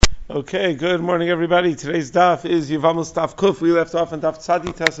Okay, good morning everybody. Today's daf is Yevamos daf Kuf. We left off on daf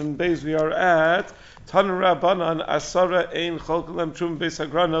Tzadi Tasam Beis. We are at Tanu Rabbanan Asara Ein Cholkolem Trum Beis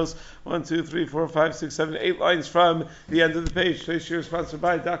Hagranos. 1, 2, 3, 4, 5, 6, 7, 8 lines from the end of the page. Today's year is sponsored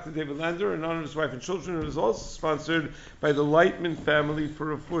by Dr. David Lander in honor of his wife and children. It is also sponsored by the Lightman family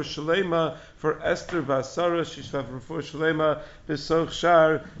for Refuah Shalema for Esther Basara Shishvav Refuah Shalema B'Soch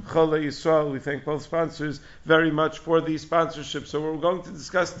Shar Chole Yisrael. We thank both sponsors very much for the sponsorship. So what we're going to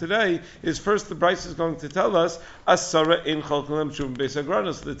discuss today is first the Bryce is going to tell us Asara in Cholkolem Shum Beis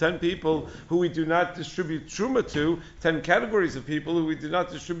Hagranos, the 10 people who we do not distribute truma to, 10 categories of people who we do not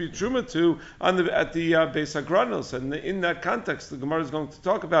distribute truma to at the Beis Hagranos. And in that context, the Gemara is going to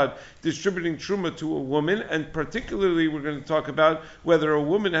talk about distributing truma to a woman, and particularly we're going to talk about whether a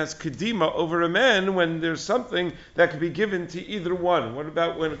woman has kedima over a man when there's something that could be given to either one. What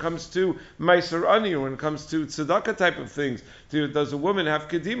about when it comes to Meiser Ani, or when it comes to tzedakah type of things? Does a woman have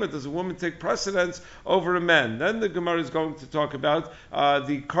kedima? Does a woman take precedence over a man? Then the Gemara is going to talk about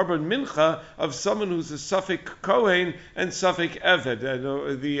the korban mincha of someone who's a Safeik Kohein and Safeik Eved.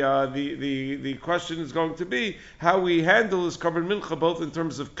 The question is going to be how we handle this korban mincha, both in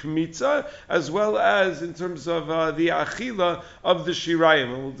terms of kmitza as well as in terms of the achila of the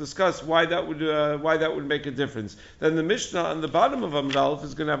shirayim, and we'll discuss why that would make a difference. Then the Mishnah on the bottom of Amud Aleph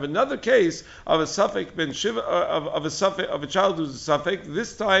is going to have another case of a Safeik ben Shiva of a child who's a Safeik.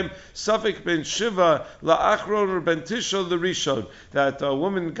 This time Safeik ben Shiva la'achron or ben Tisha l'rishon, that a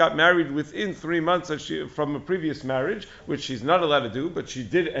woman got married within 3 months from a previous marriage, which she's not allowed to do, but she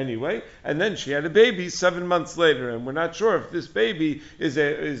did anyway, and then she had a baby 7 months later, and we're not sure if this baby is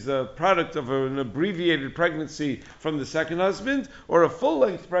a product of an abbreviated pregnancy from the second husband or a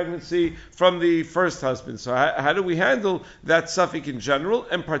full-length pregnancy from the first husband. So how do we handle that Safeik in general,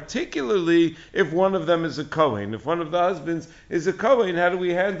 and particularly if one of them is a Kohen? If one of the husbands is a Kohen, how do we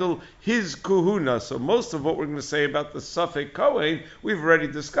handle his kuhuna? So most of what we're going to say about the Safeik Kohen we've already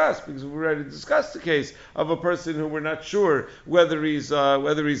discussed, because we've already discussed the case of a person who we're not sure whether he's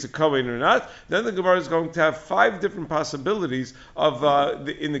a Kohen or not. Then the Gemara is going to have 5 different possibilities of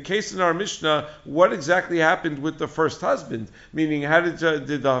in the case in our Mishnah, what exactly happened with the first husband? Meaning, how did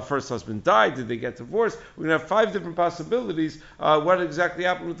the first husband die? Did they get divorced? We're going to have 5 different possibilities what exactly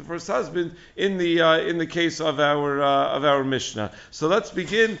happened with the first husband in the case of our Mishnah. So let's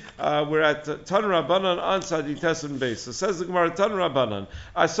begin. We're at Tanu Rabbanan on Tzadi Tesson Beis. So says the Gemara, Tanu Rabbanan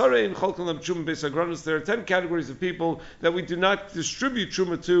Asare in Cholkolem Truma Beis Hagranos. There are 10 categories of people that we do not distribute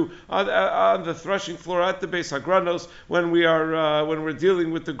truma to on the threshing floor at the Beis Hagranos when we're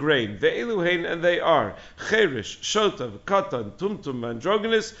dealing with the grain. Ve'elu hein, and they are cherish, shotav, katan, tumtum,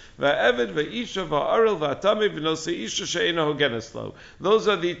 androgynous, ve'eved, ve'isha, ve'arel, ve'atame, ve'nosei isha she'ena hogenes lo. Those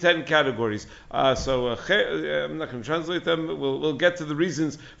are the 10 categories. I'm not going to translate them. We'll get to the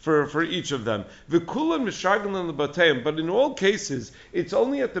reasons for each of them. V'kulan mishagelan lebateim, but in all cases, it's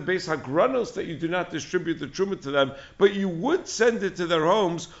only at the Beis Hagranos that you do not distribute the truma to them, but you would send it to their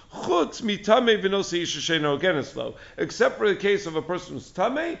homes, chutz mitame v'nosei isha she'ena hogenes lo, except for the case of a person who's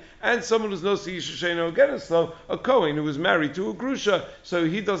tamei and someone who's nosei isha she'ena hogenes lo, a Kohen who was married to a grusha, so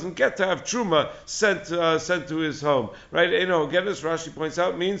he doesn't get to have truma sent to his home. Right? Eno hogenes, Rashi points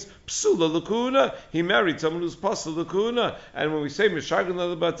out, means psula l'kuhuna. He married someone who's pasal l'kuhuna, and when we say mishagan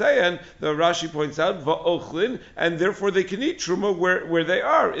l'bateyan, the Rashi points out va'ochlin, and therefore they can eat truma where they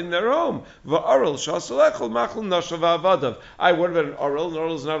are in their home. Va'arel shasalechol machal nashav avadav. What about an arel? An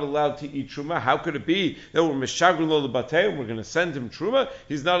arel is not allowed to eat truma. How could it be that we're mishagan l'bateyan? We're going to send him truma.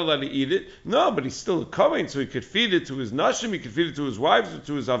 He's not allowed to eat it. No, but he's still a Kohen, so he could feed it to his nashim, he could feed it to his wives or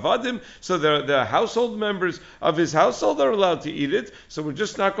to his avadim, so the household members of his household are allowed to eat it. So we're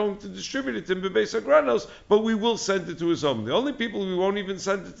just not going to distribute it to him Beis Hagranos, but we will send it to his home. The only people we won't even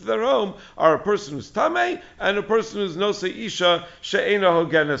send it to their home are a person who's tamei and a person who's nosei isha she'ena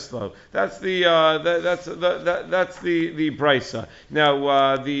hogenes lo. That's the brisa.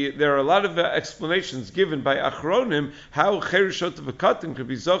 Now there are a lot of explanations given by achronim how cherishot v'katan could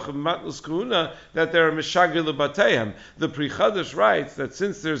be zochim matnos kuhuna, that there are mishagir lebateihem. The Pri Chadash writes that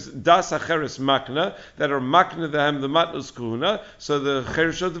since there's das acheres makna that are makna the matnos kuhuna, so the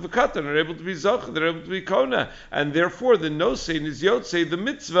cherishot v'katan are able to be zoch, they're able to be kona, and therefore the nosein is yotzei the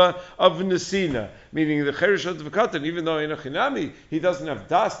mitzvah of nesina, meaning the cherishot v'katan, even though in a chinami he doesn't have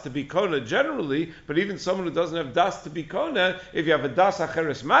das to be kona generally, but even someone who doesn't have das to be kona, if you have a das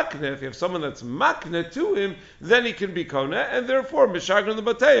acheres makna, if you have someone that's makna to him, then he can be kona, and therefore mishagir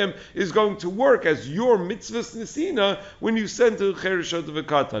lebateihem is going to work as your mitzvahs nesina when you send to cherishot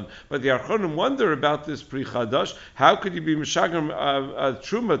v'katan. But the Achronim wonder about this Pri Chadash. How could you be mishager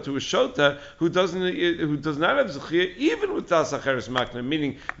truma to a shota who does not have zechiyah Zechia, even with Das Acheres Makna,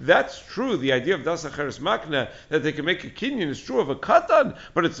 meaning that's true. The idea of Das Acheres Makna, that they can make a kinyan, is true of a katan,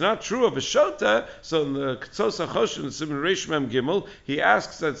 but it's not true of a shota. So in the Ketzos HaChoshen, Siman Reish Mem Gimel, he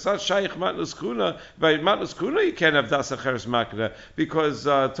asks that it's not Shaykh Matnas Kuna. By Matnas Kuna, you can't have Das Acheres Makna, because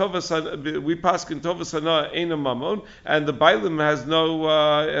we pass in Tovas Hana Ein a Mamon, and the Bailim has no,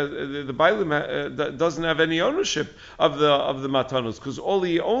 the Bailim doesn't have any ownership of the Matanos, because all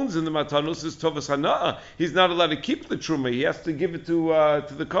he owns in the Matanos is Tovas Hana. He's not allowed to keep the Truma. He has to give it to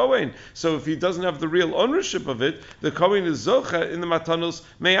the Kohein. So if he doesn't have the real ownership of it, the Kohein is Zocha in the Matanos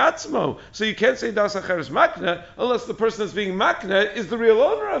Me'atzmo. So you can't say Das Acheres Makna unless the person that's being Makna is the real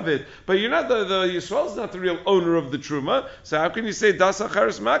owner of it. But you're not, the Yisrael is not the real owner of the Truma. So how can you say Das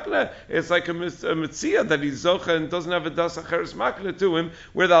Acheres Makna? It's like a Mitzia that he's Zocha and doesn't have a Das Acheres Makna to him,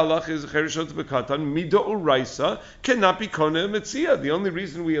 where the halach is Cherishot V'Katan, Mido Uraisa, cannot be Kona Mitzia. The only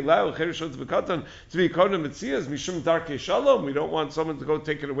reason we allow Cherishot V'Katan to be Kona Mitzia is Mishum Darkei Shalom. We don't want someone to go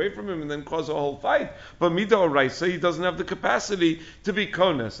take it away from him and then cause a whole fight. But Mido Uraisa, he doesn't have the capacity to be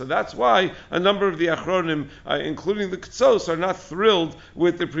Kona. So that's why a number of the Achronim, including the Ketzos, are not thrilled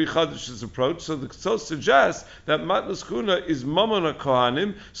with the Pri Chadash's approach. So the Ketzos suggests that Matnas Kuna is Mamona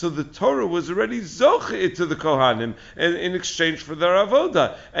Kohanim, so the Torah was already Zocheh to the Kohanim in exchange for their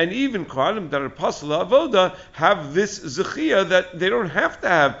Avoda. And even Kohanim that are Pasala Avoda have this Zechia that they don't have to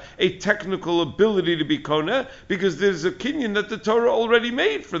have a technical ability to be Kona, because there's a kinyan that the Torah already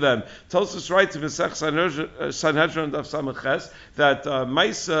made for them. Tosfos writes in Masech Sanhedrin Daf Samach that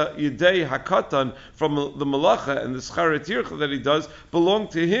Maisa Yidei Hakatan from the Malacha and the Schar Tircha that he does belong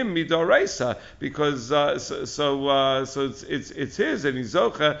to him Midoraisa, because so it's his, and he's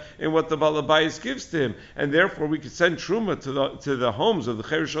Zocha in what the Balabayas gives to him, and therefore we could send Truma to the homes of the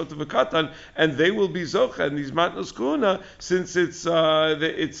Cherishot V'Katan, and they will be Zocha in these Matnos Kuna, since it's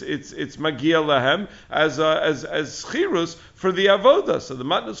Magia Lahem as Chirus for the Avoda. So the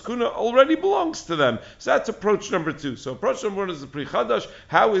Matnos Kuna already belongs to them. So that's approach number 2. So approach number 1 is the Pri Chadash.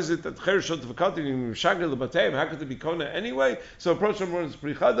 How is it that Cherishot V'Katan Shagel L'Bateim, how could it be Kona anyway? So approach number 1 is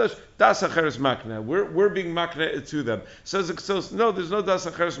Pri Chadash, Das Acheres Makna. We're being Makna to them. Says the Ketzos, no, there's no Das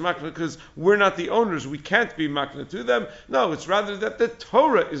Acheres Makna because we're not the owners. We can't be Makna to them. No, it's rather that the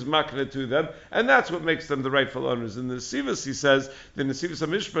Torah is Makna to them, and that's what makes them the rightful owners. In the Nesivos, he says, the Nesivos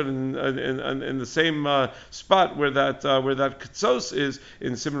HaMishpat in the same spot where that Ketzos is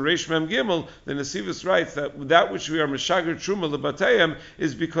in Siman Reish Mem Gimel, the Nesivos writes that which we are Meshager Truma L'Batayim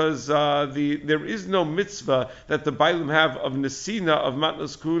is because there is no mitzvah that the Bailim have of Nesina of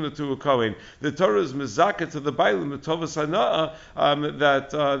Matnas Kuna to a Kohen. The Torah is Mezaka to the Bailim, the Tovas Hana'a,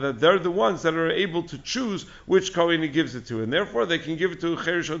 that they're the ones that are able to choose which Kohen he gives it to, and therefore they can give it to a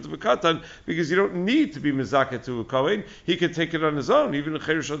Cherishot V'Katan, because you don't need to be Mezaka to a Kohen. He can take it on his own. Even a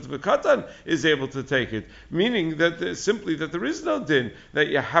Cherishot V'Katan is able to take it, meaning that simply that there is no din that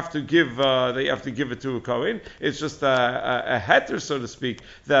you have to give it to a Kohen. It's just a heter, so to speak,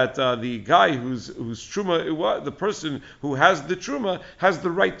 that the guy whose truma, the person who has the truma, has the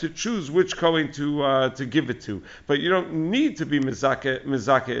right to choose which Kohen to give it to. But you don't need to be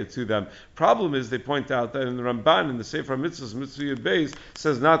mizake to them. Problem is, they point out that in the Ramban, in the Sefer Mitzvahs, Mitzvah Yud Beis,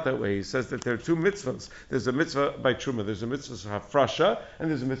 says not that way. He says that there are two mitzvahs. There's a mitzvah by truma. There's a mitzvah hafrasha, and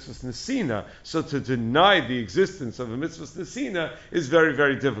there's a mitzvah nesina. So to deny the existence of a mitzvah nesina is very,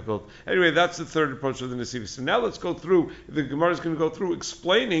 very difficult. Anyway, that's the third approach of the Nesivos. So now let's go through. The Gemara is going to go through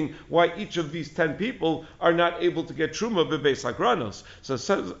explaining why each of these 10 people are not able to get truma bebeis hagranos. So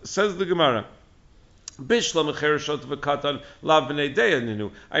says the Gemara. Bishlam Cherishot V'Katan La B'nei Deya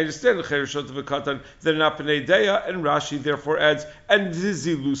Ninu. I understand the Cherishot V'Katan, they're not B'nei Deya, and Rashi therefore adds, and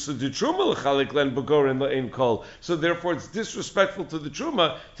Zizilusa de Truma L'Chalik Len B'Gorin L'Ein Kol. So therefore it's disrespectful to the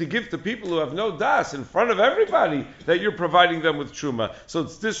Truma to give to people who have no das in front of everybody that you're providing them with Truma. So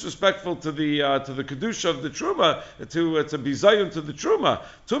it's disrespectful to the Kedusha of the Truma, to be Zayon to the Truma.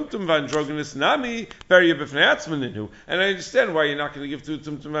 Tumtum Vandroginus Nami Beria B'Fnei Atzman Ninu. And I understand why you're not going to give to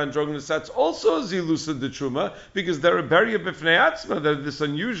Tumtum Vandroginus. That's also Zilusa the Truma, because they're a beria b'fnei atzma, they're this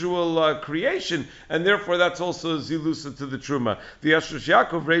unusual creation, and therefore that's also zilusa to the Truma. The Ashrash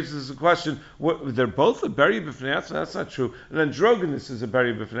Yaakov raises the question, they're both a beria b'fnei atzma? That's not true. An androgynous is a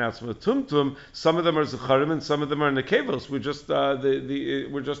beria b'fnei atzma. Tumtum, some of them are zecharim and some of them are nekevos. We're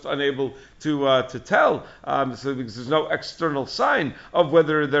just unable to tell, so because there's no external sign of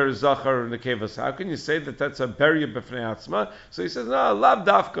whether they're zachar or nekevos. How can you say that that's a beria b'fnei atzma? So he says, no, lav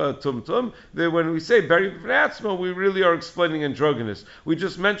dafka tumtum. When we say say bari b'fnei we really are explaining androgynous. We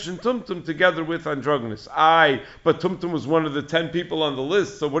just mentioned tumtum together with androgynous. But tumtum was one of the 10 people on the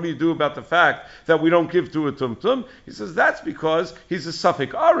list, so what do you do about the fact that we don't give to a tumtum? He says that's because he's a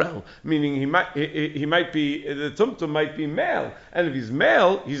Safeik arel, meaning he might be, the tumtum might be male, and if he's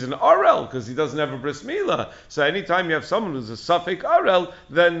male, he's an arel because he doesn't have a bris milah. So anytime you have someone who's a Safeik arel,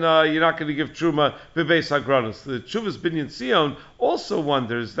 then you're not going to give truma bebeis hagranos. The Chuvas Binyan Sion also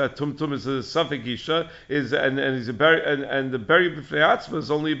wonders that tumtum is a Safeik isha, and he's a beri, and the beri b'fnei atzma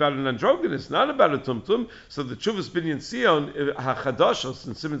is only about an androgynous, not about a tumtum. So the Chuvas Binyan Sion hachadashos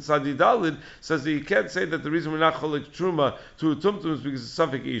and Siman Sadi Dalid says that you can't say that the reason we're not cholik truma to a tumtum is because it's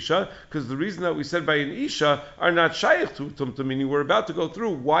Safeik isha, because the reason that we said by an isha are not shaykh to a tumtum, meaning we're about to go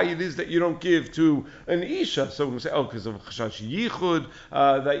through why it is that you don't give to an isha. So we're going to say, because of chashash yichud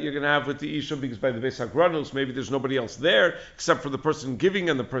that you're going to have with the isha, because by the Beis HaGranos maybe there's nobody else there except for the person giving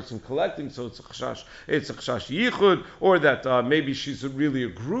and the person collecting, so it's a chashash yichud, or that maybe she's really a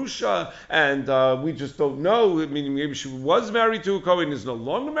grusha and we just don't know, meaning maybe she was married to a Kohen, is no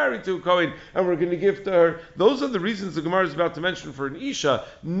longer married to a Kohen, and we're going to give to her. Those are the reasons the Gemara is about to mention for an isha.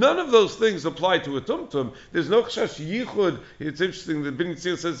 None of those things apply to a tumtum. There's no chashash yichud. It's interesting that Bin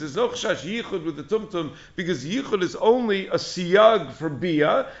Yitzil says there's no chashash yichud with the tumtum because yichud is only a siyag for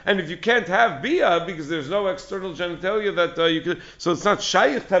bia, and if you can't have bia because there's no external genitalia that you could, so it's not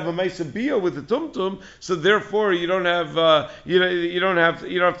shaykh to have a ma'isa bia with the tumtum. So therefore you don't have you don't have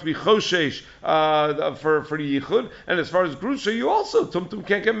to be choshesh for the yichud. And as far as grusha, you also tumtum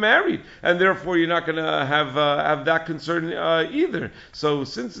can't get married, and therefore you're not going to have that concern either. So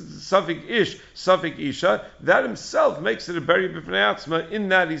since it's a Safeik isha, that himself makes it a beri b'fnei atzma in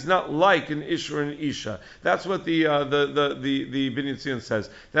that he's not like an ish or an isha. That's what the Binyan Tzion says.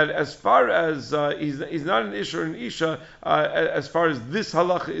 That as far as he's not an ish or an isha, as far as this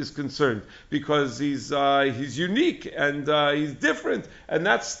halacha is concerned, because he's unique and he's different, and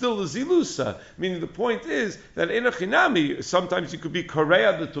that's still the zilusa. Meaning the point is that in a chinami, sometimes you could be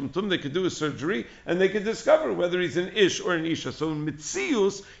korea the tumtum, they could do a surgery and they could discover whether he's an ish or an isha. So in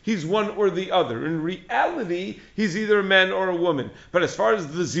mitzius, he's one or the other. In reality, he's either a man or a woman. But as far as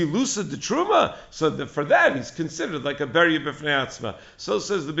the zilusa de truma, so for that he's considered like a beri b'fnei atzma. So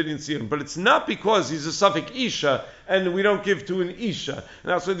says the Binyan Tzion. But it's not because he's a Safeik isha and we don't give to an isha.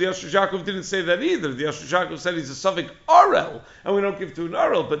 And that's why the Yashar Yaakov didn't say that either. The Yashar Yaakov said he's a Safeik arel and we don't give to an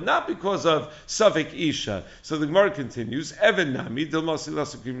arel, but not because of Safeik isha. So the Gemara continues, Even nami dilmasi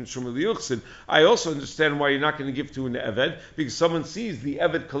lasakrim shuma liyuchsin. I also understand why you're not going to give to an eved, because someone sees the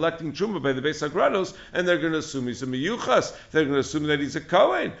eved collecting truma by the Beis HaGranos and they're going to assume he's a miyuchas. They're going to assume that he's a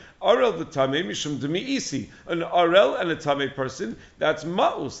Kohen. Arel v'tamei mishum demi'isi. An arel and a tamei person, that's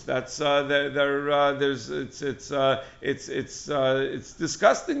ma'us. That's it's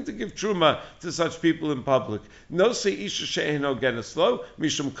disgusting to give truma to such people in public. No say isha she'eno geneslo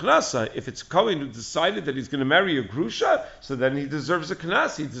mishum knasa. If it's Kohen who decided that he's going to marry a grusha, so then he deserves a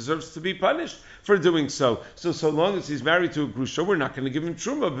knas. He deserves to be punished for doing so. So long as he's married to a grusha, we're not going to give him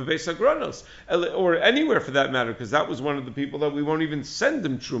truma b'beis hagranos, or anywhere for that matter, because that was one of the people that we won't even send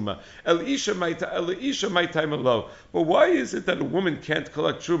him truma. El isha my time alo. But why is it that a woman can't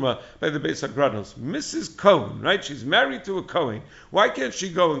collect truma by the Beis HaGranos? Mrs. Kohen, right? She's married to a Kohen. Why can't she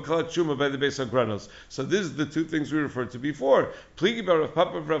go and collect truma by the Beis HaGranos? So this is the two things we referred to before. Pligi bar Rav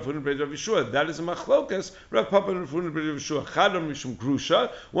Papa Rav Huna bar Rav Yeshua. That is a machlokas. Rav Papa Rav Huna bar Rav Yeshua. Chadam mishum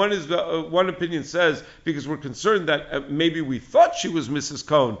grusha. One opinion says because we're concerned that maybe we thought she was Mrs.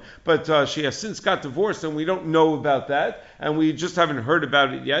 Kohen, but she has since got divorced and we don't know about that, and we just haven't heard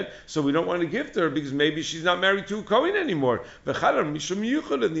about it yet. So we don't want to give to her because maybe she's not married to a Kohen anymore. And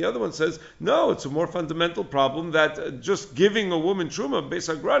the other one says, no, it's a more fundamental problem that just giving a woman truma,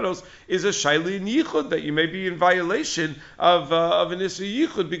 Beis HaGranos, is a shaili in yichud, that you may be in violation of an issa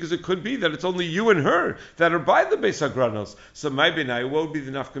yichud, because it could be that it's only you and her that are by the Beis HaGranos. So my benai, what would be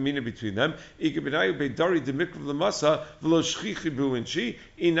the nafkamina between them? Ike benai beidari demikrav lamasa v'lo shchichi bu'inshi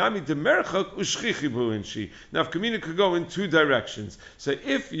inami demerchak u'shchichi bu'inshi. Nafkamina could go in two directions. So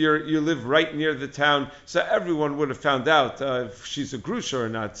if you live right near the town, so everyone would have found out if she's a grusha or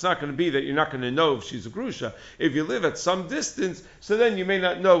not. It's not going to be that you're not going to know if she's a grusha. If you live at some distance, so then you may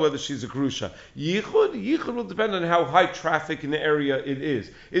not know whether she's a grusha. Yichud will depend on how high traffic in the area it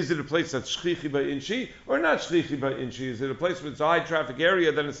is. Is it a place that's shchichi ba'inshi or not shchichi ba'inshi? Is it a place where it's a high traffic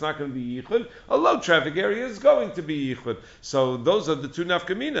area, then it's not going to be yichud. A low traffic area is going to be yichud. So those are the two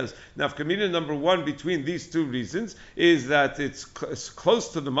nafkaminas. Nafkamina number one between these two reasons is is that it's close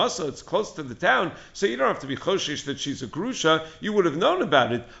to the Masa, it's close to the town, so you don't have to be choshish that she's a grusha. You would have known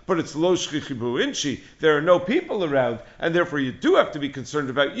about it, but it's lo shchichibu inchi. There are no people around, and therefore you do have to be concerned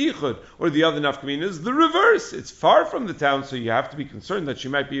about yichud. Or the other nafkamina is the reverse. It's far from the town, so you have to be concerned that she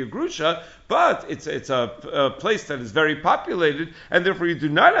might be a grusha, but it's a place that is very populated, and therefore you do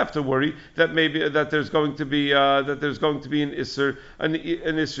not have to worry that maybe that there's going to be an isser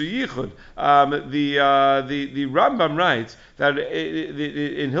yichud. The Rambam writes that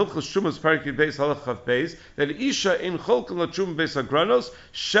in Hilchos Shumas Parakid Beis Halachav Beis that Isha in Cholkan Lachum Beis Agranos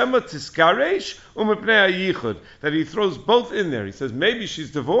Shema Tiskaresh Umepnei Yichud, that he throws both in there. He says maybe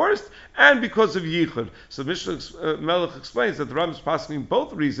she's divorced and because of Yichud. So Mishnah Melech explains that the Rambam is passing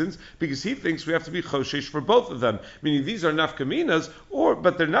both reasons because he thinks we have to be choshesh for both of them. Meaning these are nafkaminas,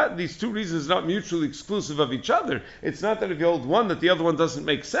 but they're not. These two reasons are not mutually exclusive of each other. It's not that if you hold one that the other one doesn't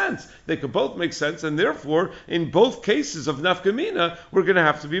make sense. They could both make sense, and therefore in both cases of nafkamina we're going to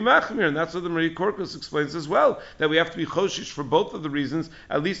have to be machmir, and that's what the Maria Korkus explains as well, that we have to be choshesh for both of the reasons,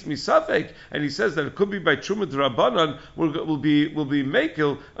 at least misafek. And he says that it could be by truma d'Rabbanan will be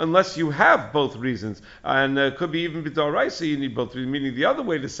mekil unless you have both reasons, and it could be even b'daraisa you need both reasons. Meaning the other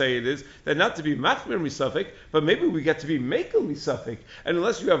way to say it is that not to be machmir misafek, but maybe we get to be mekil misafek, and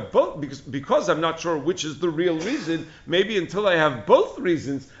unless you have both, because I'm not sure which is the real reason, maybe until I have both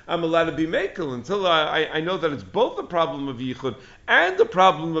reasons I'm allowed to be mekil, until I know that it's both the problem of yichud and the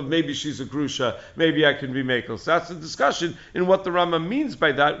problem of maybe she's a grusha, maybe I can be mekil. So that's the discussion in what the Rama means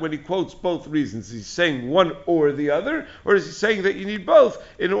by that when he quotes both reasons. Is he saying one or the other, or is he saying that you need both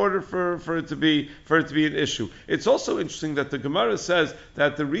in order for it to be an issue? It's also interesting that the Gemara says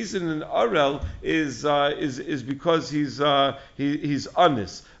that the reason in Arel is because he's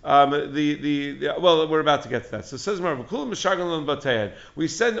honest. Well, we're about to get to that. So it says we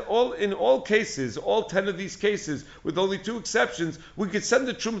send in all cases, all 10 of these cases, with only 2 exceptions, we could send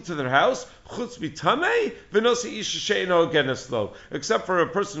the truma to their house, except for a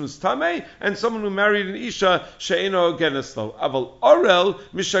person who's tamei and someone who married an isha she'eno geneslo. Aval arel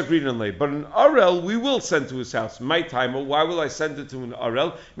mishagrinanle. But an arel we will send to his house. My time, why will I send it to an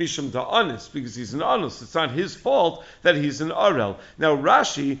arel? Mishum da honest, because he's an honest. It's not his fault that he's an arel. Now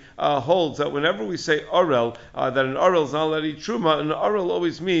Rashi holds that whenever we say arel, that an arel is not allowed to eat truma, an arel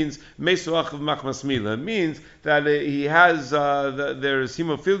always means mesuach of machmas mila. It means that he has there's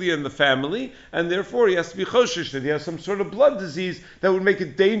hemophilia in the family, and therefore he has to be choshish, that he has some sort of blood disease that would make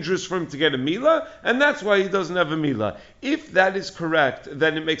it dangerous for him to get a mila, and that's why he doesn't have a mila. If that is correct,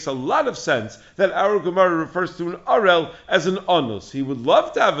 then it makes a lot of sense that our Gemara refers to an arel as an onus. He would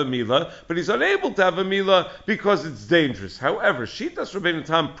love to have a mila, but he's unable to have a mila because it's dangerous. However, Shitas Rabbeinu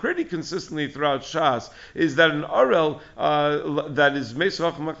Tam pretty consistently throughout Shas is that an arel that is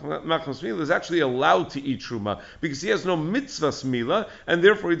mesuach machmas mila is actually allowed to eat truma because he has no mitzvahs mila, and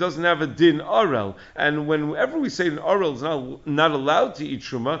therefore he doesn't have a din arel. And whenever we say an arel is not allowed to eat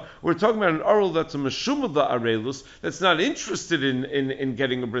truma, we're talking about an arel that's a meshumah da arelus, that's not interested in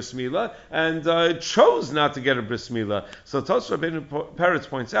getting a bris milah and chose not to get a bris milah. So Tosfos Rabbeinu Peretz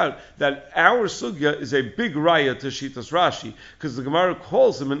points out that our sugya is a big raya to Shitas Rashi, because the Gemara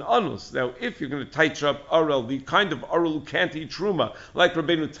calls him an anus. Now, if you're going to tighten up arel, the kind of arel who can't eat truma, like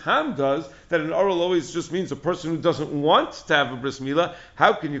Rabbeinu Tam does, that an arel always just means a person who doesn't want to have a bris milah,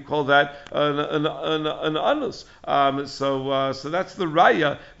 how can you call that an anus? So that's the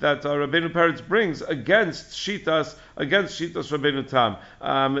raya that Rabbeinu Peretz brings against Shitas Rabbeinu Tam.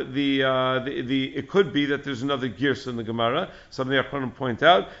 It could be that there's another girsa in the Gemara. Some of the Achronim point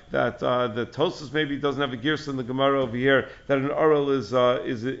out that the Tosfos maybe doesn't have a girsa in the Gemara over here, that an arel is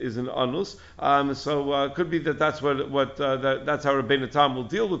an anus. So it could be that that's that's how Rabbeinu Tam will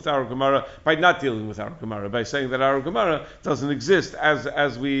deal with our Gemara by not dealing with our Gemara, by saying that our Gemara doesn't exist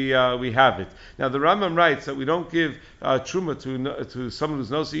as we have it. Now the Rambam writes that we don't give truma to someone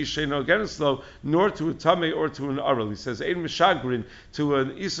who's no seishay no geneslo, nor to a tamei or to an arel. He says ein mishagrin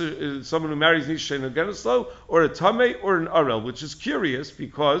to someone who marries nishay no geneslo, or a tamei or an arel, which is curious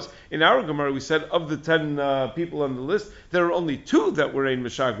because in our Gemara we said of the 10 people on the list there are only 2 that were ein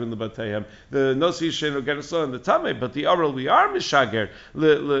mishagrin lebatayim, the no seishay no geneslo and the tamei, but the arel we are mishager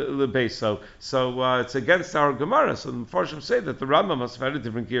lebeso. So it's against our Gemara. So the Mepharshim say that the Rambam must have had a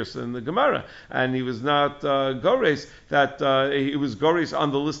different girsa in the Gemara, and he was not gores, that he was gores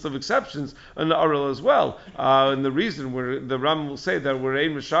on the list of exceptions an arel as well. And the the reason where the Ram will say that we're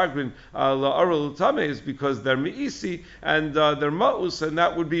ein meshagrin la'aral l'tamei is because they're me'isi and they're ma'us, and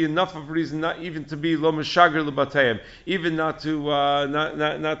that would be enough of a reason not even to be lo meshagir l'batayim, even not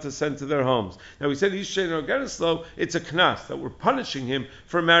to send to their homes. Now we said Isha Sheino Geneslo, it's a knas that we're punishing him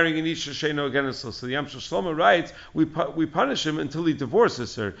for marrying an Isha Sheino Geneslo. So the Yam Shlomo writes, we punish him until he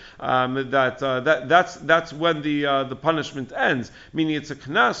divorces her. That's when the punishment ends. Meaning it's a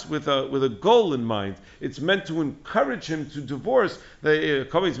knas with a goal in mind. It's meant to encourage him to divorce. The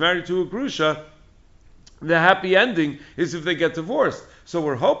Kohein is married to a grusha. The happy ending is if they get divorced. So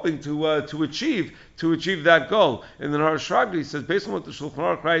we're hoping to achieve that goal. And then Harshagli says, based on what the Shulchan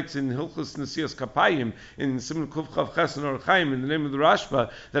Aruch writes in Hilchos Nesias Kapayim, in Siman Kuf Chav Ches and Orach Chaim, in the name of the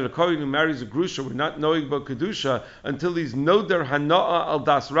Rashba, that a Kohen who marries a grusha, we're not knowing about kedusha until he's noder hana'a al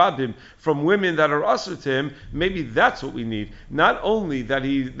das rabim from women that are usher to him. Maybe that's what we need. Not only that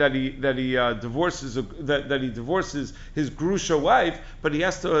he divorces his grusha wife, but he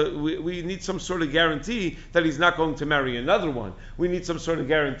has to. We need some sort of guarantee that he's not going to marry another one. We need some sort of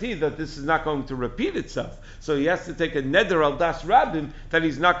guarantee that this is not going to repeat itself. So he has to take a neder al das rabbim that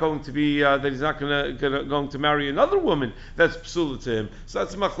he's not going to be going to marry another woman that's psula to him. So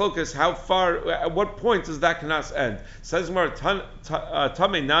that's machlokas. How far? At what point does that knas end? Says Mar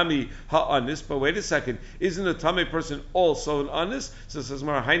tame nami ha'anis. But wait a second, isn't a tame person also an anis? So says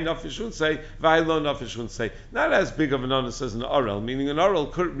Mar hay nafish shouldn't say, v'hay lo nafish shouldn't say. Not as big of an anis as an arel, meaning an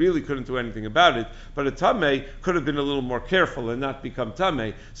arel couldn't do anything about it, but a tame could have been a little more careful and not become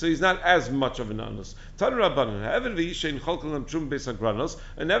tame. So he's not as much of an anis. Tan Rabbanan, Evan v'isha in cholkalam trum beis hagranos,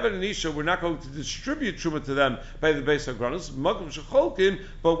 and Evan and Isha, we're not going to distribute truma to them by the beis hagranos, magam shecholkin,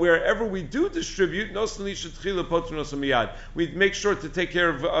 but wherever we do distribute, nosan Isha tchila potrunos miyad. We make sure to take care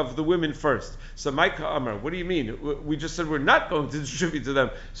of the women first. So Micah Amar, what do you mean? We just said we're not going to distribute to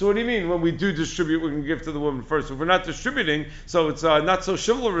them. So what do you mean when we do distribute, we're going to give to the woman first? If we're not distributing, so it's not so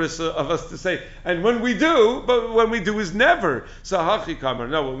chivalrous of us to say, and when we do, but when we do is never. So Hachi Kamar,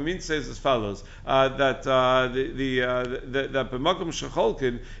 no, what we mean to say is as follows, that b'makom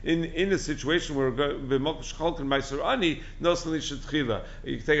shecholkin in a situation where b'makom shecholkin ma'aser ani nosan l'shetchila.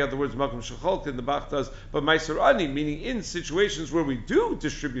 You can take out the words makom shecholkin, the Bach does, but ma'aser ani, meaning in situations where we do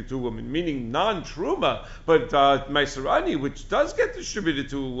distribute to a woman, meaning non-truma, but ma'aser ani, which does get distributed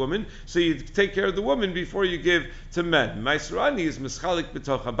to a woman, so you take care of the woman before you give to men. Ma'aser ani is mischalik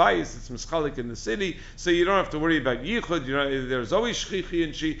b'toch habayis, it's mischalik in the city, so you don't have to worry about yichud. There's always shchichi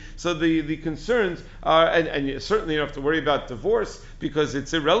and she. So the concerns are, and you certainly don't have to worry about divorce because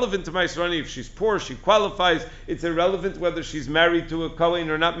it's irrelevant to Ma'aser if she's poor, she qualifies. It's irrelevant whether she's married to a Kohen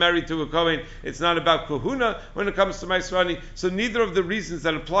or not married to a Kohen. It's not about kahuna when it comes to Ma'aser. So neither of the reasons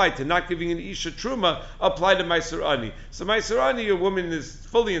that apply to not giving an Isha Truma apply to Ma'aser. So Ma'aser, a woman is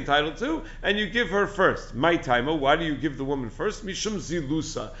fully entitled to, and you give her first. My timer, why do you give the woman first? Mishum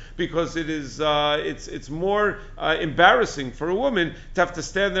zilusa, because it is it's more embarrassing for a woman to have to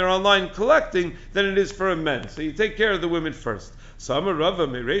stand there online collecting than it is for a man. So you take care of the women first. So Amarava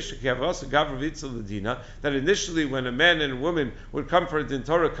Meresh Kavasa Gavravitza Ladina, that initially when a man and a woman would come for a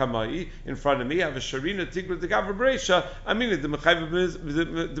Dintora Kamai in front of me, have a Sharina Tigra the Gavra I mean the Mechayiv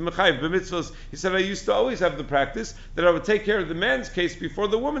b'mitzvos. He said I used to always have the practice that I would take care of the man's case before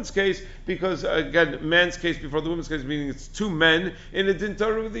the woman's case, because again, man's case before the woman's case, meaning it's two men in a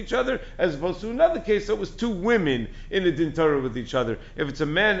Dintora with each other, as opposed to another case that was two women in a Dintora with each other. If it's a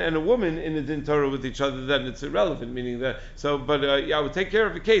man and a woman in a Dintora with each other, then it's irrelevant, meaning that, so, but I would take care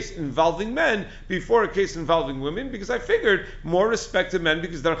of a case involving men before a case involving women, because I figured more respect to men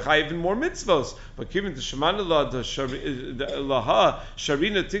because they're chayiv in more mitzvos. But given the Shemana Laha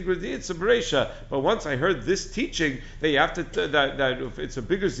Sharina Tigra Di'itzaberesha. But once I heard this teaching, that you have to that if it's a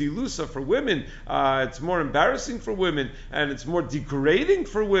bigger zilusa for women, it's more embarrassing for women, and it's more degrading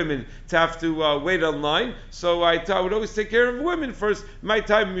for women to have to wait online. So I would always take care of women first. My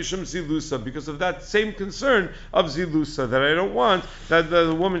time mishum zilusa, because of that same concern of zilusa, that I don't want that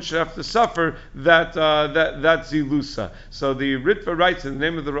the woman should have to suffer that zilusa. So the Ritva writes in the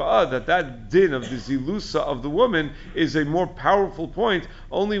name of the Ra'ah that din of the zilusa of the woman is a more powerful point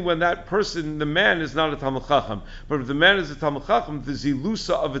only when that person, the man, is not a Talmud Chacham. But if the man is a Talmud Chacham, the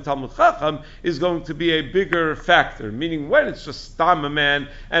zilusa of a Talmud Chacham is going to be a bigger factor. Meaning when it's just stam a man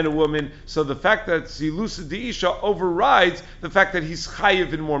and a woman, so the fact that zilusa diisha overrides the fact that he's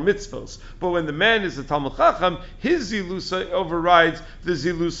chayiv in more mitzvos. But when the man is a Talmud Chacham, his zilusa overrides the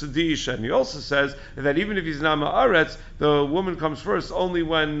zilusa diisha. And he also says that even if he's nama aretz, the woman comes first only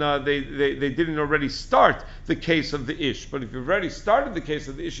when they didn't already start the case of the ish. But if you've already started the case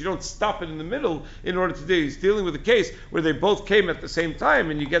of the ish, you don't stop it in the middle in order to do. He's dealing with a case where they both came at the same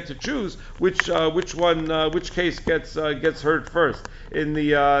time, and you get to choose which case gets heard first. In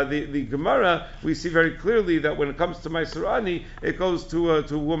the Gemara, we see very clearly that when it comes to Meiser Ani, it goes to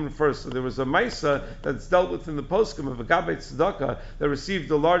a woman first. So there was a Maisa that's dealt with in the poskim of a Gabbai Tzedakah that received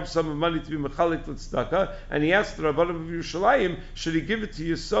a large sum of money to be Mechalik Tzedakah, and he asked the Rabbanim of Yerushalayim, should he give it to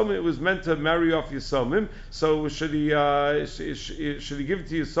Yisomim? It was meant to marry off Yisomim, so should he give it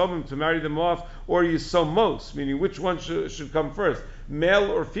to Yisomim to marry them off, or Yisomos, meaning which one should come first?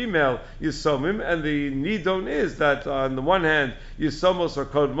 Male or female Yisomim, and the nidon is that on the one hand Yisomos or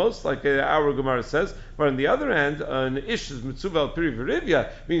Kodmos, like our Gemara says, but on the other hand, an ish is mitzvah al piri v'rivya,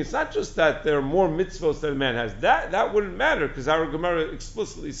 meaning it's not just that there are more mitzvos that a man has. That wouldn't matter, because our Gemara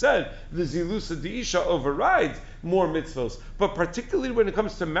explicitly said the zilusa d'isha overrides more mitzvos. But particularly when it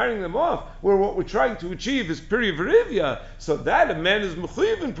comes to marrying them off, where what we're trying to achieve is piri v'rivya, so that a man is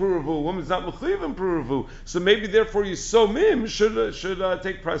mechuyev in puravu, a woman's not mechuyev in puravu. So maybe therefore Yisomim should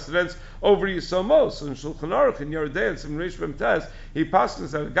take precedence over Yisomos. So in Shulchan Aruch, in Yardei, and some Reish Tes, he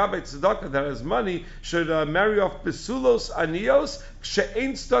passes that a Gabbai Tzedakah that has money should marry off Besulos Anios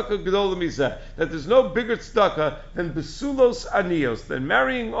She'ein Tzedakah Gedolah Mizeh. That there's no bigger tzedakah than Besulos Anios, than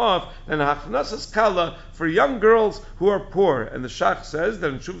marrying off, than Hachnasas Kala for young girls who are poor. And the Shach says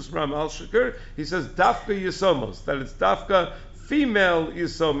that in Shuvas Ram Al Shakir, he says Dafka Yisomos, that it's Dafka female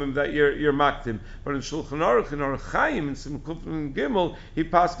Yisomim that you're maktim. But in Shulchan Aruch, in Aruch Chaim, in Simchuf and Gimel, he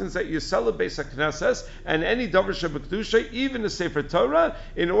paskins that Yisela Beis HaKnesses and any Davar Shebekdusha, even a Sefer Torah,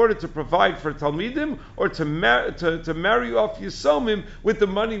 in order to provide for Talmidim or to marry off Yisomim with the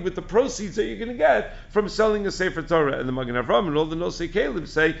money, with the proceeds that you're going to get from selling a Sefer Torah. And the Magen Avraham and all the Nosei Caleb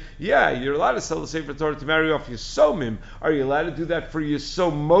say, yeah, you're allowed to sell a Sefer Torah to marry off Yisomim. Are you allowed to do that for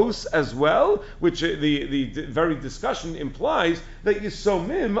Yisomos as well? Which the very discussion implies that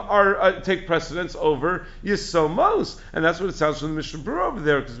Yisomim take precedence over Yisomos, and that's what it sounds from the Mishnah Berurah over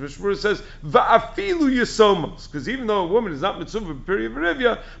there, because Mishnah Berurah says Va'afilu Yisomos, because even though a woman is not mitzvah period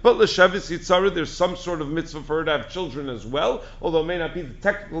v'rivya, but l'shevis yitzara, there's some sort of mitzvah for her to have children as well, although it may not be the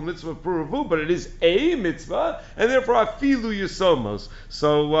technical mitzvah of puravu, but it is a mitzvah, and therefore afilu Yisomos.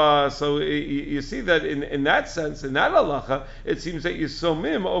 So you see that in that sense, in that halacha, it seems that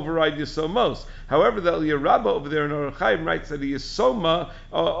Yisomim override Yisomos. However, the Eliyah Rabbah over there in Aruch Chaim writes that a Yisoma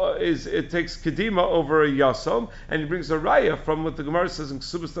it takes Kedima over a Yasom, and he brings a Raya from what the Gemara says in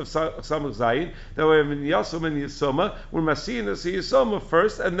Ksubas of Samach Zayin, that way in Yasom and Yisoma, we're Masiyin as a Yisoma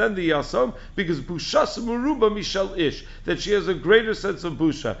first, and then the Yasom, because Bushas Muruba Mishal Ish, that she has a greater sense of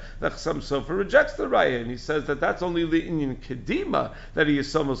Busha. The Chasam Sofer rejects the Raya, and he says that that's only the Inyan Kedima that a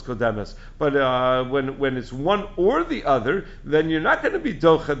Yisomos Kodemes. But when it's one or the other, then you're not going to be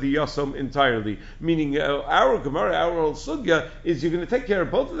Docha the Yasom entirely. Meaning our Gemara, our whole Sugya, is you're going to take care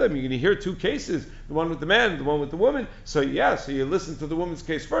of both of them. You're going to hear two cases, the one with the man, the one with the woman. So you listen to the woman's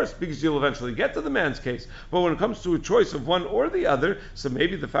case first, because you'll eventually get to the man's case. But when it comes to a choice of one or the other, so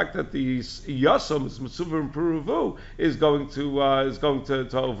maybe the fact that the Yasom is Mitzuva and Puruvu is going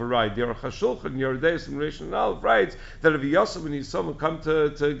to override. The Aruch HaShulchan, Yeredeis and Reish and Aleph writes that if Yasom and Yisoma come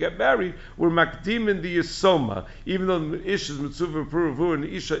to get married, we're makdim in the Yisoma, even though the Ish is Mitzuva and Puruvu and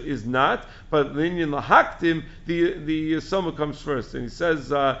the Isha is not, but the Inyan Lahaktim, the Yisoma comes first. And he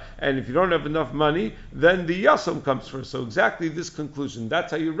says, and if you don't have enough money, then the Yasom comes first. So exactly this conclusion.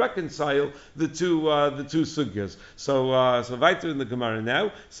 That's how you reconcile the two sugyas. So weiter in the Gemara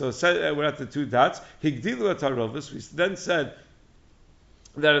now. So we're at the two dots. Higdilu atarovis. We then said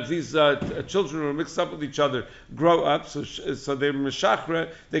that if these children were mixed up with each other, grow up, so they're meshachre,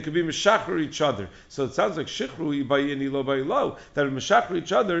 they could be meshachre each other. So it sounds like shichru ibayi lo bayilo, that if meshachre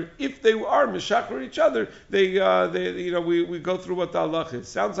each other, if they are meshachre each other, we go through what the halach is.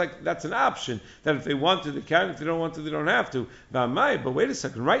 Sounds like that's an option, that if they want to, they can, if they don't want to, they don't have to. But wait a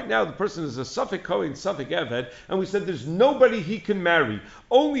second, right now the person is a Safeik Kohein, Safeik Eved, and we said there's nobody he can marry.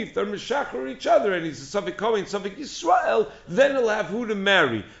 Only if they're meshachre each other, and he's a Safeik Kohein, Safeik Yisrael, then he'll have who to marry.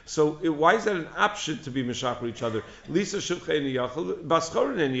 So why is that an option to be meshachar each other? Lisa shivcha yachal,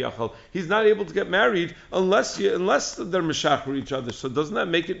 baschorin yachal. He's not able to get married unless they're meshachar each other. So doesn't that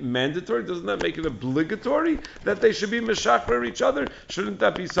make it mandatory? Doesn't that make it obligatory that they should be meshachar each other? Shouldn't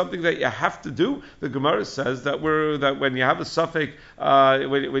that be something that you have to do? The Gemara says that when you have a Safeik,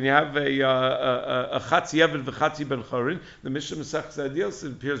 when you have a chatzi eved v'chatzi ben chorin, the Mishnah Masech Zadiyos,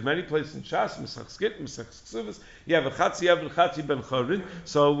 it appears many places in Shas, Masech Skit, Masech Ksuvas. You have a chatzi eved v'chatzi ben chorin.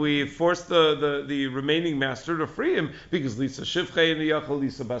 So we force the remaining master to free him because Lisa Shivche in the Yachal,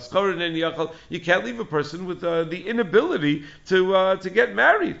 Lisa Baskorin in the Yachal. You can't leave a person with the inability to get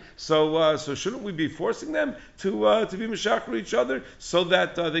married. So shouldn't we be forcing them to be meshachar each other so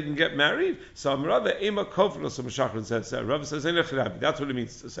that they can get married? So Rava Ema Kofnos Meshachar says Rava says that's what it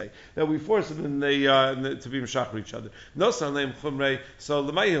means to say that we force them to be meshachar each other. No Salem Chumrei. So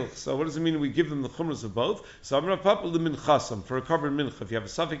L'mayil. So what does it mean? We give them the chumras of both. So Amar Papa L'minchasam for a korban mincha. If you have a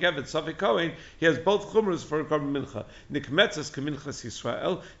Safeik Evet, Safeik Kohein, he has both chumras for a korban mincha. Nikmetzas Kaminchas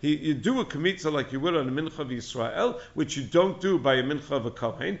Yisrael. You do a kamitza like you would on a mincha of Yisrael, which you don't do by a mincha of a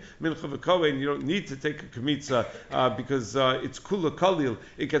Kohein. Mincha of a Kohein, you don't need to take a kamitza because it's kula kalil.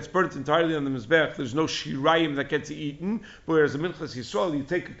 It gets burnt entirely on the mizbeach. There's no shirayim that gets eaten. Whereas a minchas Yisrael, you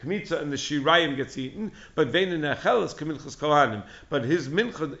take a kamitza and the shirayim gets eaten. But vein in echel is kaminchas kohanim. But his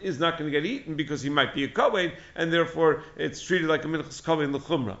mincha is not going to get eaten because he might be a kohen, and therefore it's treated like a minchas kohen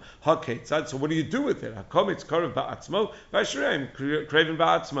l'chumra. Haketzad. So what do you do with it? Hakomitz karev ba'atzmo v'ashirayim kraven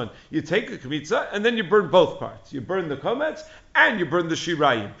ba'atzman. You take a kamitza and then you burn both parts. You burn the kometz and you burn the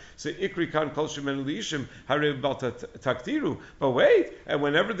shirayim. So ikri kan kol shemen liishim harev bal taktiru. But wait, and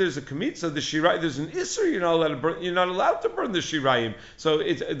whenever there's a kamitza, the shirayim, there's an isser. You're not allowed to burn the shirayim. So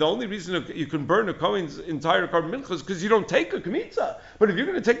it's the only reason you can burn a kohen's entire korban mincha is because you don't take a kamitza. But if you're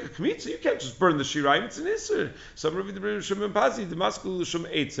going to take a kamitza, you can't just burn the shirayim. It's an isser. So no,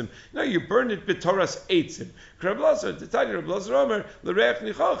 you burn it b'toras eitzim.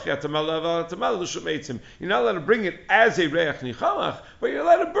 You're not allowed to bring it as a reach nichalach, but you're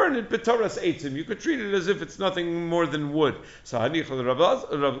allowed to burn it b'toras eitzim. You could treat it as if it's nothing more than wood. So Rabbi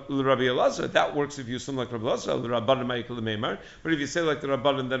Elazar, that works if you sound like Rabbi Elazar, the Rabbanan Ma'ikal Meimar. But if you say like the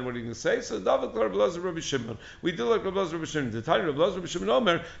Rabbanan, then what are you going to say? So David Rabbi Elazar, Rabbi Shimon. We do like Rabbi Elazar, Rabbi Shimon. The Tanya Rabbi Elazar, Rabbi Shimon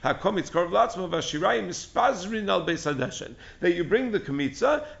Omer hakomitz karv latzma v'shirayim mispazrin al beis hadeshen. That you bring the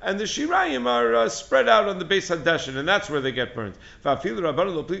kamitza and the shirayim are spread out on the beis hadeshen, and that's where they get burnt. V'afil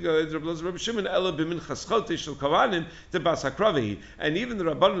Rabbanan lo pliga Rabbi Elazar, Rabbi Shimon ela b'minchas chote shel kohanim debas hakravehi. And even the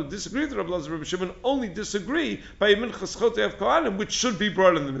Rabbanan who disagree with Rabbi Elazar, Rabbi Shimon only disagree by a minchas chote of kohanim, which should be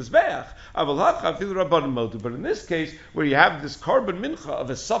brought in the mizbeach. But in this case, where you have this korban mincha of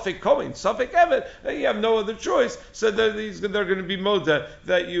a Safeik Kohen, Safeik Evet, you have no other choice. So they're going to be moda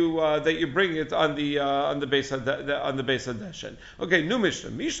that you bring it on the base hadeshen. Okay, new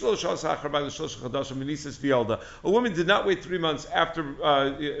Mishnah. A woman did not wait 3 months after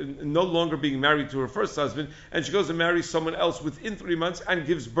no longer being married to her first husband, and she goes and marries someone else within 3 months and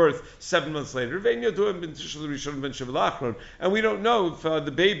gives birth 7 months later. And we don't know if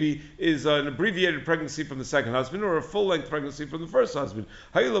the baby is an abbreviated pregnancy from the second husband or a full-length pregnancy from the first husband.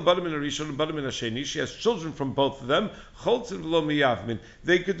 She has children from both of them.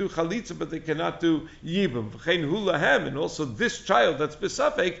 They could do chalitza, but they cannot do yibum. And also this child that's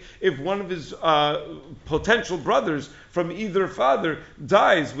besafek, if one of his potential brothers from either father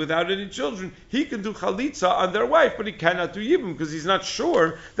dies without any children, he can do chalitza on their wife, but he cannot do yibum because he's not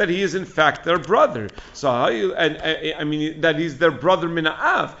sure that he is in fact their brother. So, I mean that he's their brother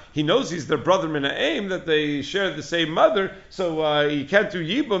mina'av. He knows he's their brother mina'aim, that they share the same mother, so he can't do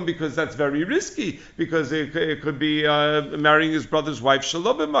yibum because that's very risky, because it could be marrying his brother's wife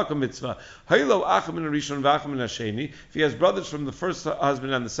shalom b'makom mitzvah. If he has brothers from the first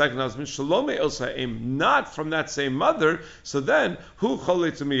husband and the second husband, shalom e'ilsa'im, not from that same mother, so then hu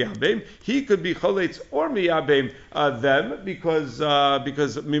choletz miyabim, he could be choletz or miyabim them because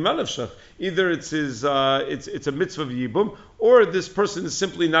mimanavshach. Either it's his it's a mitzvah of yibum, or this person is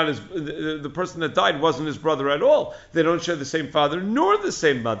simply not his. The person that died wasn't his brother at all. They don't share the same father nor the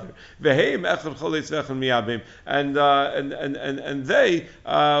same mother. And they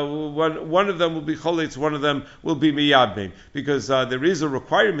one of them will be choletz, one of them will be miyabim, because there is a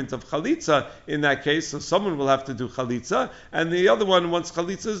requirement of chalitza in that case. So someone will have to do chalitza, and the other one, once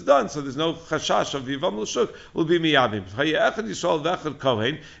chalitza is done, so there's no chashash of Yevamos l'shuk, will be miyabim.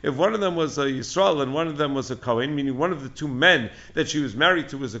 If one of them was a Yisrael and one of them was a Kohen, meaning one of the two men that she was married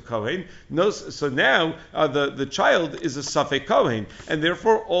to was a Kohen, so now the child is a Safeik Kohen, and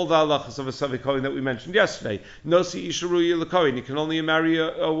therefore all the halachas of a Safeik Kohen that we mentioned yesterday. Nosi isharuya l'Kohen, you can only marry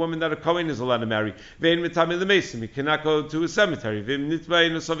a woman that a Kohen is allowed to marry. Vein mitami l'mesim, he cannot go to a cemetery. Vein nitbay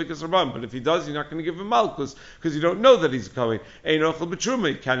in a Safeik Yisrael, but if he does, you're not going to give him malchus because you don't know that he's a Kohen. Ein ochel b'truma,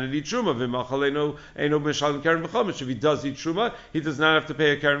 he cannot eat truma. Vein machal eino b'shalim karen v'chomesh. If he does eat truma, he does not have to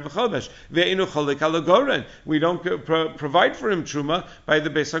pay a karen v'chomesh. We don't provide provide for him truma by the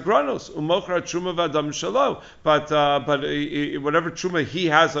Beis Hagranos. Umochra truma v'adam shalo. But whatever truma he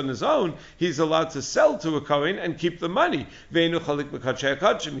has on his own, he's allowed to sell to a Kohen and keep the money. Ve'enu chalik b'kachei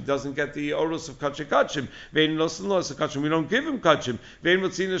kachim. He doesn't get the oros of kachei kachim. Ve'enu nosen los kachim. We don't give him kachim. Ve'enu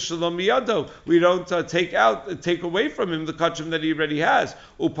motzina shalom miyado. We don't take away from him the kachim that he already has.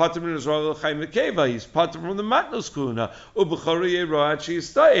 Upatim min Israel l'chaim v'keva. He's patim from the matnos kuna. Ubechor yeroach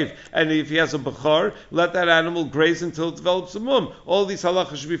yistayev. And if he has a bechor, let that animal graze until it develops a mum. All these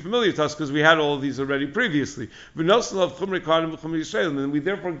halachas should be familiar to us because we had all of these already previously. And we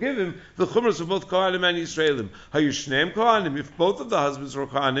therefore give him the chumras of both Kohanim and Yisraelim. Hayushneim Kohanim. If both of the husbands are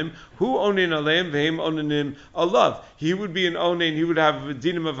Kohanim, who onin aleim v'hem onanim alav. He would be an onin. He would have a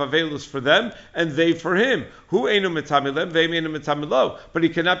dinim of avelus for them, and they for him. Who einu metamilem v'hem einu metamilo. But he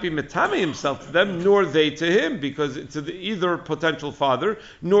cannot be metame himself to them, nor they to him, because it's either potential father,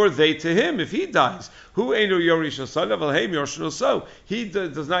 nor they to him if he dies. Who einu yorish asan v'hem yoshno so. He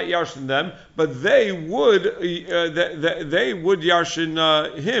does not yarshin them, but they would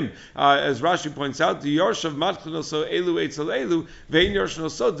yarshin him. As Rashi points out, the yarsh of matchno so elu etzel elu vein yoshno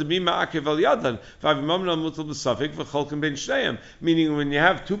so demima akev al yadan v'avimamna mutal b'safik v'cholkim ben shneim. Meaning, when you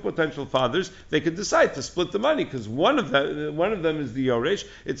have two potential fathers, they could decide to split the money because one of them is the yoresh.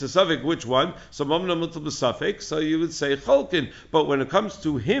 It's a safik which one. So mamna mutal b'safik. So you would say cholkin. But when it comes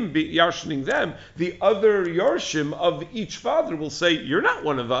to him yarshining them, the other yarshim of each father will say, "You're not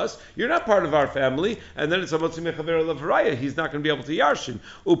one of us. You're not part of our family." And then it's a motzi mechaver levaraya. He's not going to be able to yarshin.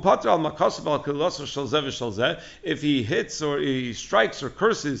 Upater al makasav al kilos shalzeh v'shalzeh. If he hits or he strikes or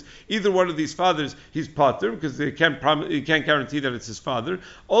curses either one of these fathers, he's pater because he can't guarantee that it's his father.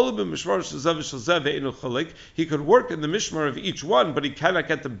 He could work in the mishmar of each one, but he cannot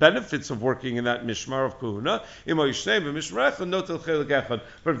get the benefits of working in that mishmar of kuhuna.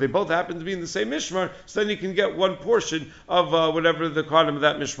 But if they both happen to be in the same mishmar, so then he can get one portion of whatever the kohanim of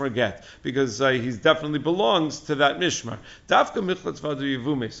that mishmar get, because he definitely belongs to that mishmar.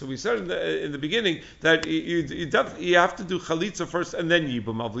 So we said in the beginning that you have to do chalitza first and then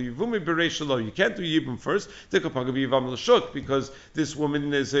yibum. You can't do yibum first, because this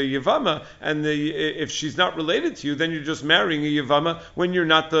woman is a yevama, and if she's not related to you, then you're just marrying a yevama when you're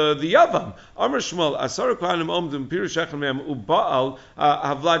not the yavam. Amar Shmuel, asar kohanim omdim pirush echem ubaal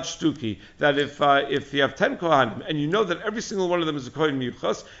havlad shtuki. That if you have 10 kohanim and you know that every single one of them is a kohen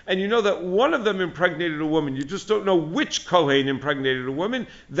miyuchas, and you know that one of them impregnated a woman, you just don't know which kohen impregnated a woman,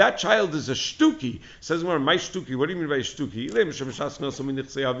 that child is a shtuki. Says more, my shtuki. What do you mean by shtuki?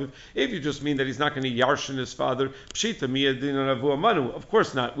 If you just mean that he's not going to yarshin his father, pshita miyadin avu amanu. Of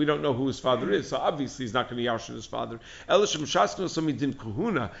course not. We don't know who his father is, so obviously he's not going to yarshin his father. Elishim shasno somidin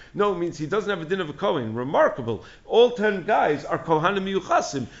kuhuna. No, it means he doesn't have a din of a kohen. Remarkable. All 10 guys are kohanim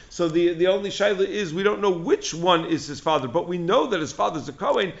miyuchasim. So the only shaila is we don't know which one is his father, but we know that his father's a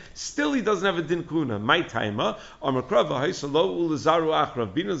kohen. Still, he doesn't have a din kuhuna. My taima amarkrava haisalo ulazaru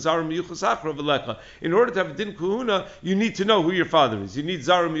achrav bina zaru miyuchas achrav alecha. In order to have a din kuhuna, you need to know who your father is. You need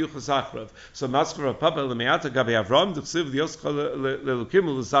zaru miyuchas achrav. So maskara papa lemeata gabe Avram d'chsiv lioscha lelukim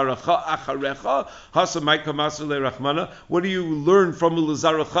ulazaracha acharecha hasa maika maser lerachmana. What do you learn from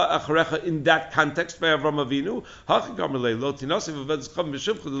ulazaracha acharecha in that context by Avram Avinu? Hachigamerle lo tinasiv avedzcham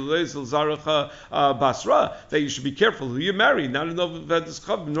b'shivcha lelezil zaracha basra. That you should be careful who you marry, not an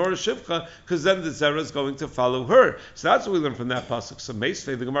avedzcham nor a shivcha, because then the zera is going to follow her. So that's what we learn from that pasuk. So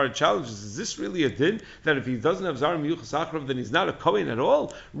Meisvei, the Gemara challenges: is this really a din that if he doesn't have zarim miyuchas achrav, then he's not a kohen at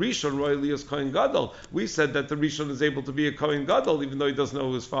all? Rishon royally is kohen gadol. We said that the Rishon is able to be a kohen gadol even though he doesn't know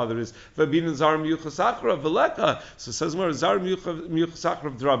who his father is. V'bin zarim miyuchas achrav v'leka. So says more zarim miyuchas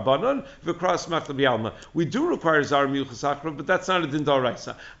achrav drabanan v'kras machla b'alma. We do require zarim miyuchas achrav, but that's not a din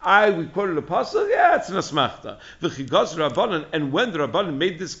d'oraisa. We quoted a pasuk. Yeah, it's an asmachta. V'chigaz rabbanan, and when the rabbanan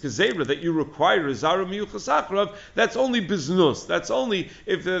made this gezerah that you require a zarim miyuchas achrav, that's only biznus. That's only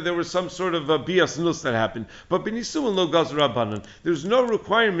if there was some sort of bias nus that happened. But b'nisuin lo gaz rabbanan. There's no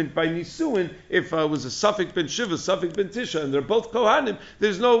requirement by nisuin if it was a Safeik ben Shiva, Safeik ben Tisha, and they're both kohanim.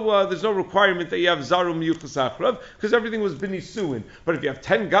 There's no requirement that you have zarum miyuchas achrav because everything was b'nisuin. But if you have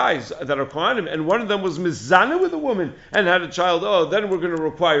 10 guys that are kohanim and one of them was mizana with a woman and had a child, then we're going to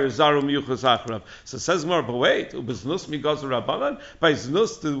require zarum miyuchas achrav. So it says more, but wait, ubiznus migaz rabbanan. By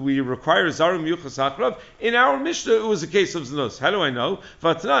znus do we require zarum miyuchas achrav? In our Mishnah, it was a case of znus. How do I know?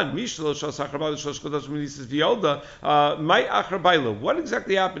 Vatnan mishlo shas achrav shlosh chodesh minisis v'yolda my achrabayla. What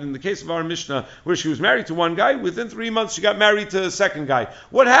exactly happened in the case of our Mishnah where she was married to one guy? Within 3 months, she got married to a second guy.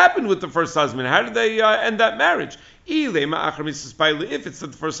 What happened with the first husband? How did they end that marriage? If it's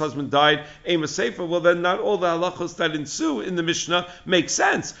that the first husband died, Ema Sefer, well then not all the halachos that ensue in the Mishnah make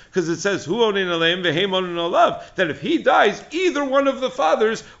sense, because it says, Hu onin aleim v'heim onin olav, that if he dies, either one of the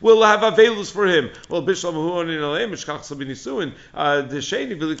fathers will have avelus for him. Well, Bishlam hu onin aleim, mishkach sabinisuin,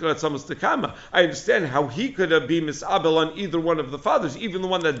 desheni v'likrat samas tekama. I understand how he could be misabel on either one of the fathers, even the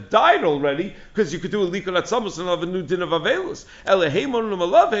one that died already, because you could do a likrat samas and have a new din of avelus. Eleheim onin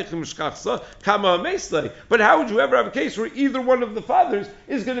olav hechim mishkach kama ameslei. But how would you ever have a case where either one of the fathers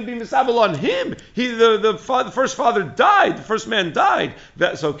is going to be misabel on him? The first father died, the first man died.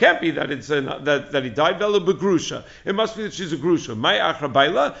 So it can't be that it's that he died. It must be that she's a grusha. My achra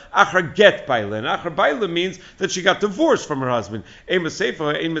baila, achra get baila, and achra baila means that she got divorced from her husband. Ein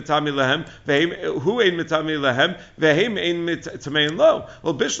sefer ein mitami lehem, who ein mitami lehem, vehem ein mitami lo.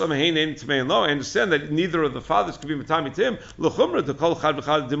 Well, bishlam hein ein mitami lo. I understand that neither of the fathers could be mitami to him. L'chumra to kol chad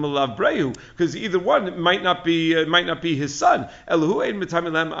v'chad dimalav brehu, because either one might not be his son. Elahu ein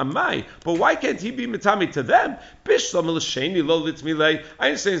mitami lehem amai. But why can't he be mitami to them? Bishlam l'sheni lo litmilei. I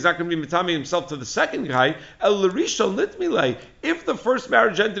understand he's not going to be mitami himself to the second guy. El l'rishon litmilei. If the first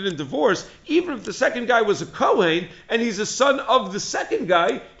marriage ended in divorce, even if the second guy was a Kohein and he's a son of the second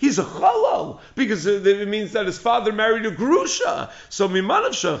guy, he's a chalal, because it means that his father married a grusha. So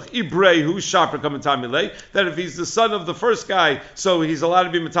mimanavshach ibrehu shaper kamatami, that if he's the son of the first guy, so he's allowed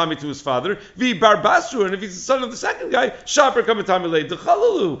to be matami to his father. Vi barbasru, and if he's the son of the second guy, shaper kamatami the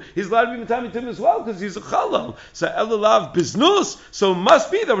chalalu, he's allowed to be matami to him as well because he's a chalal. So elalav biznus. So it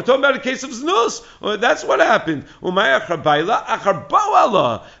must be that we're talking about a case of znus. Well, that's what happened. Umayach rabayla.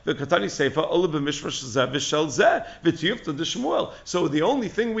 So the only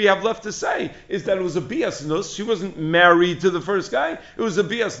thing we have left to say is that it was a bias nus. She wasn't married to the first guy. It was a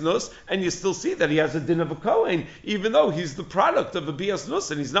bias nus, and you still see that he has a din of a Kohen, even though he's the product of a bias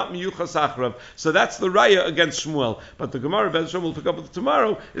nus and he's not miyuchas achrav. So that's the raya against Shmuel. But the Gemara Bezra we'll pick up with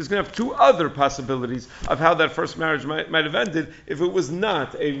tomorrow is going to have two other possibilities of how that first marriage might have ended if it was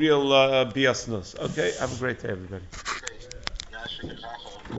not a real bias nus. Okay, have a great day, everybody.